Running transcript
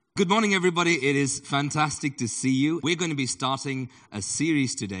Good morning, everybody. It is fantastic to see you. We're going to be starting a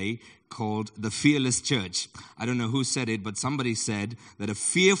series today called The Fearless Church. I don't know who said it, but somebody said that a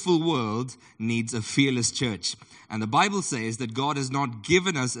fearful world needs a fearless church. And the Bible says that God has not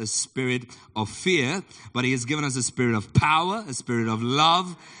given us a spirit of fear, but He has given us a spirit of power, a spirit of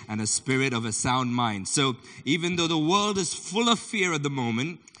love, and a spirit of a sound mind. So even though the world is full of fear at the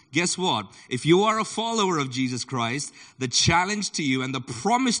moment, guess what? If you are a follower of Jesus Christ, the challenge to you and the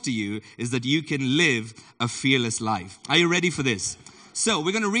promise to you is that you can live a fearless life. Are you ready for this? So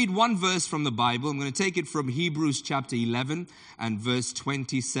we're going to read one verse from the Bible. I'm going to take it from Hebrews chapter 11 and verse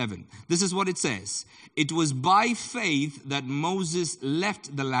 27. This is what it says. It was by faith that Moses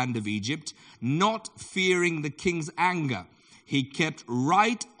left the land of Egypt, not fearing the king's anger. He kept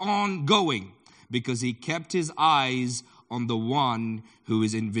right on going because he kept his eyes on the one who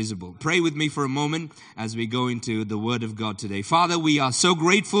is invisible. Pray with me for a moment as we go into the Word of God today. Father, we are so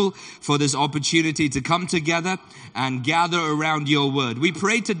grateful for this opportunity to come together and gather around your Word. We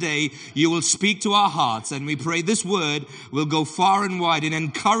pray today you will speak to our hearts, and we pray this Word will go far and wide in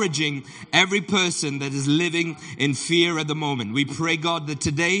encouraging every person that is living in fear at the moment. We pray, God, that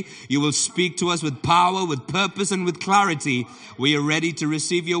today you will speak to us with power, with purpose, and with clarity. We are ready to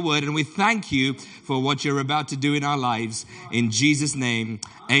receive your Word, and we thank you for what you're about to do in our lives. In Jesus' name,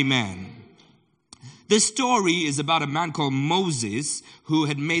 amen. This story is about a man called Moses who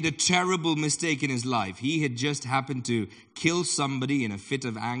had made a terrible mistake in his life. He had just happened to kill somebody in a fit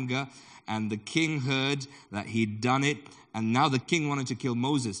of anger, and the king heard that he'd done it, and now the king wanted to kill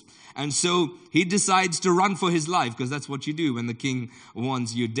Moses. And so he decides to run for his life, because that's what you do when the king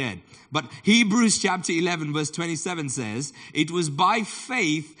wants you dead. But Hebrews chapter 11 verse 27 says, it was by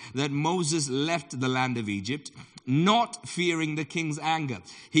faith that Moses left the land of Egypt, not fearing the king's anger.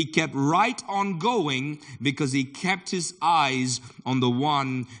 He kept right on going because he kept his eyes on the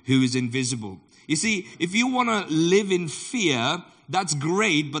one who is invisible. You see, if you want to live in fear, that's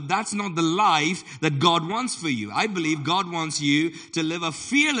great, but that's not the life that God wants for you. I believe God wants you to live a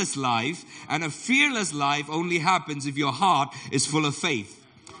fearless life, and a fearless life only happens if your heart is full of faith.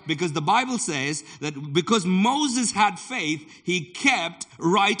 Because the Bible says that because Moses had faith, he kept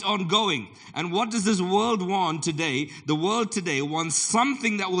right on going. And what does this world want today? The world today wants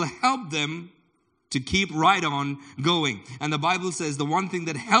something that will help them to keep right on going. And the Bible says the one thing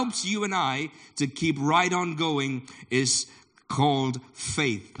that helps you and I to keep right on going is called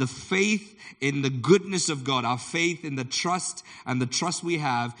faith. The faith in the goodness of God, our faith in the trust we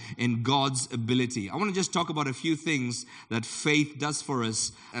have in God's ability. I want to just talk about a few things that faith does for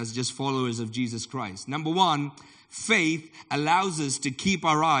us as just followers of Jesus Christ. Number one, faith allows us to keep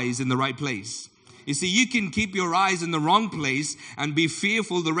our eyes in the right place. You see, you can keep your eyes in the wrong place and be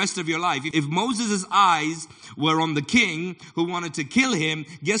fearful the rest of your life. If Moses' eyes were on the king who wanted to kill him,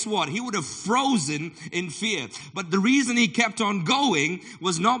 guess what? He would have frozen in fear. But the reason he kept on going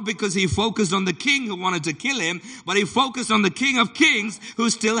was not because he focused on the king who wanted to kill him, but he focused on the King of Kings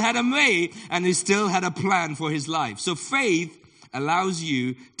who still had a way and he still had a plan for his life. So faith allows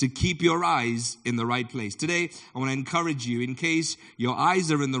you to keep your eyes in the right place. Today, I want to encourage you, in case your eyes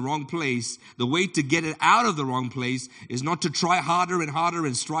are in the wrong place, the way to get it out of the wrong place is not to try harder and harder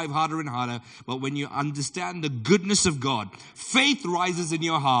and strive harder and harder, but when you understand the goodness of God, faith rises in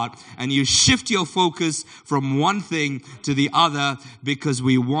your heart and you shift your focus from one thing to the other because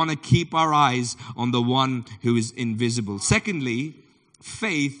we want to keep our eyes on the one who is invisible. Secondly,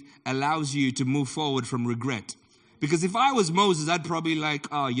 faith allows you to move forward from regret. Because if I was Moses, I'd probably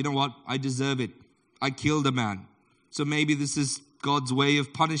oh, you know what? I deserve it. I killed a man. So maybe this is God's way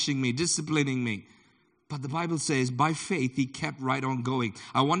of punishing me, disciplining me. But the Bible says, by faith, he kept right on going.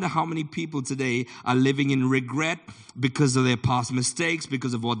 I wonder how many people today are living in regret because of their past mistakes,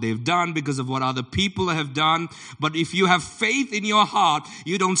 because of what they've done, because of what other people have done. But if you have faith in your heart,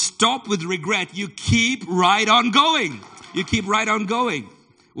 you don't stop with regret. You keep right on going. You keep right on going.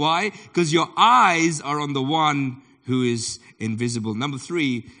 Why? Because your eyes are on the one who is invisible. Number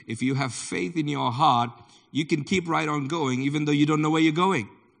three, if you have faith in your heart, you can keep right on going even though you don't know where you're going.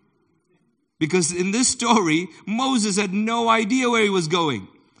 Because in this story, Moses had no idea where he was going.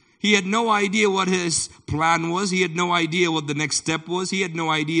 He had no idea what his plan was. He had no idea what the next step was. He had no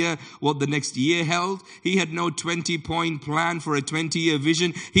idea what the next year held. He had no 20-point plan for a 20-year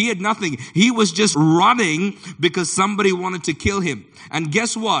vision. He had nothing. He was just running because somebody wanted to kill him. And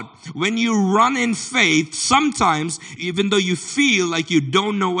guess what? When you run in faith, sometimes, even though you feel like you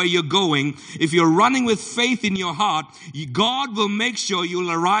don't know where you're going, if you're running with faith in your heart, God will make sure you'll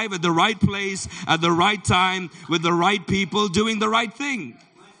arrive at the right place, at the right time, with the right people, doing the right thing.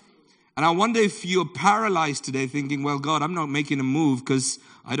 And I wonder if you're paralyzed today thinking, well, God, I'm not making a move because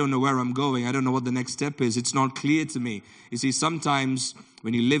I don't know where I'm going. I don't know what the next step is. It's not clear to me. You see, sometimes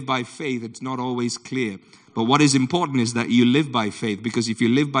when you live by faith, it's not always clear. But what is important is that you live by faith, because if you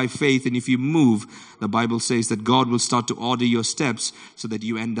live by faith and if you move, the Bible says that God will start to order your steps so that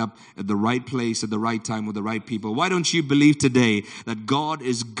you end up at the right place at the right time with the right people. Why don't you believe today that God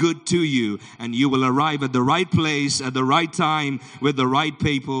is good to you and you will arrive at the right place at the right time with the right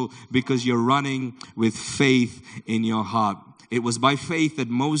people because you're running with faith in your heart? It was by faith that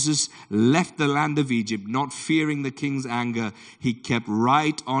Moses left the land of Egypt, not fearing the king's anger. He kept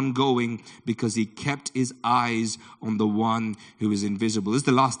right on going because he kept his eyes on the one who is invisible. This is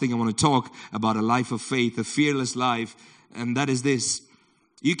the last thing I want to talk about, a life of faith, a fearless life. And that is this: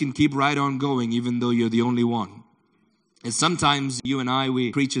 you can keep right on going even though you're the only one. And sometimes you and I,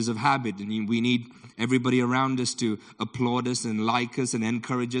 we're creatures of habit, and we need everybody around us to applaud us and like us and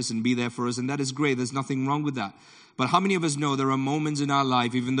encourage us and be there for us. And that is great. There's nothing wrong with that. But how many of us know there are moments in our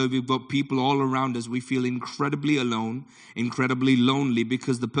life, even though we've got people all around us, we feel incredibly alone, incredibly lonely,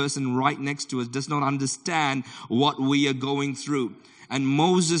 because the person right next to us does not understand what we are going through. And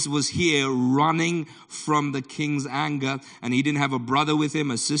Moses was here running from the king's anger, and he didn't have a brother with him,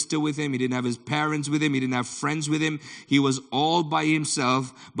 a sister with him. He didn't have his parents with him. He didn't have friends with him. He was all by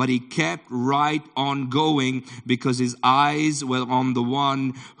himself, but he kept right on going because his eyes were on the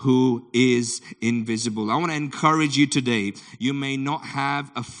one who is invisible. I want to encourage you today. You may not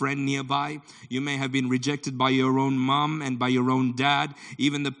have a friend nearby. You may have been rejected by your own mom and by your own dad.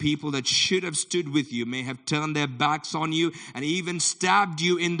 Even the people that should have stood with you may have turned their backs on you and even stabbed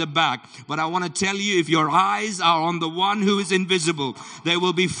you in the back. But I want to tell you, if your eyes are on the one who is invisible, there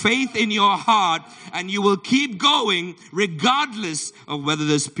will be faith in your heart and you will keep going regardless of whether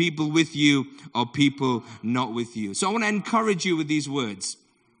there's people with you or people not with you. So I want to encourage you with these words.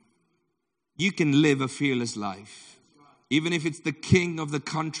 You can live a fearless life. Even if it's the king of the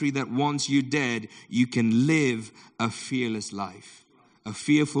country that wants you dead, you can live a fearless life. A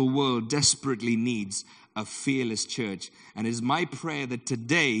fearful world desperately needs a fearless church. And it is my prayer that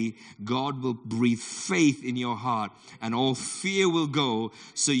today God will breathe faith in your heart and all fear will go,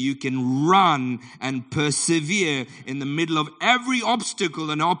 so you can run and persevere in the middle of every obstacle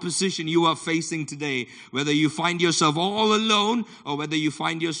and opposition you are facing today. Whether you find yourself all alone or whether you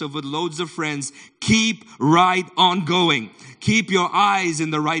find yourself with loads of friends, keep right on going. Keep your eyes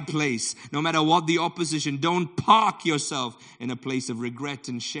in the right place. No matter what the opposition, don't park yourself in a place of regret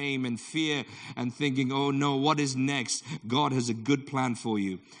and shame and fear and thinking, oh no, what is next? God has a good plan for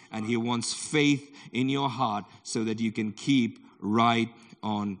you, and He wants faith in your heart so that you can keep right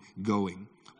on going.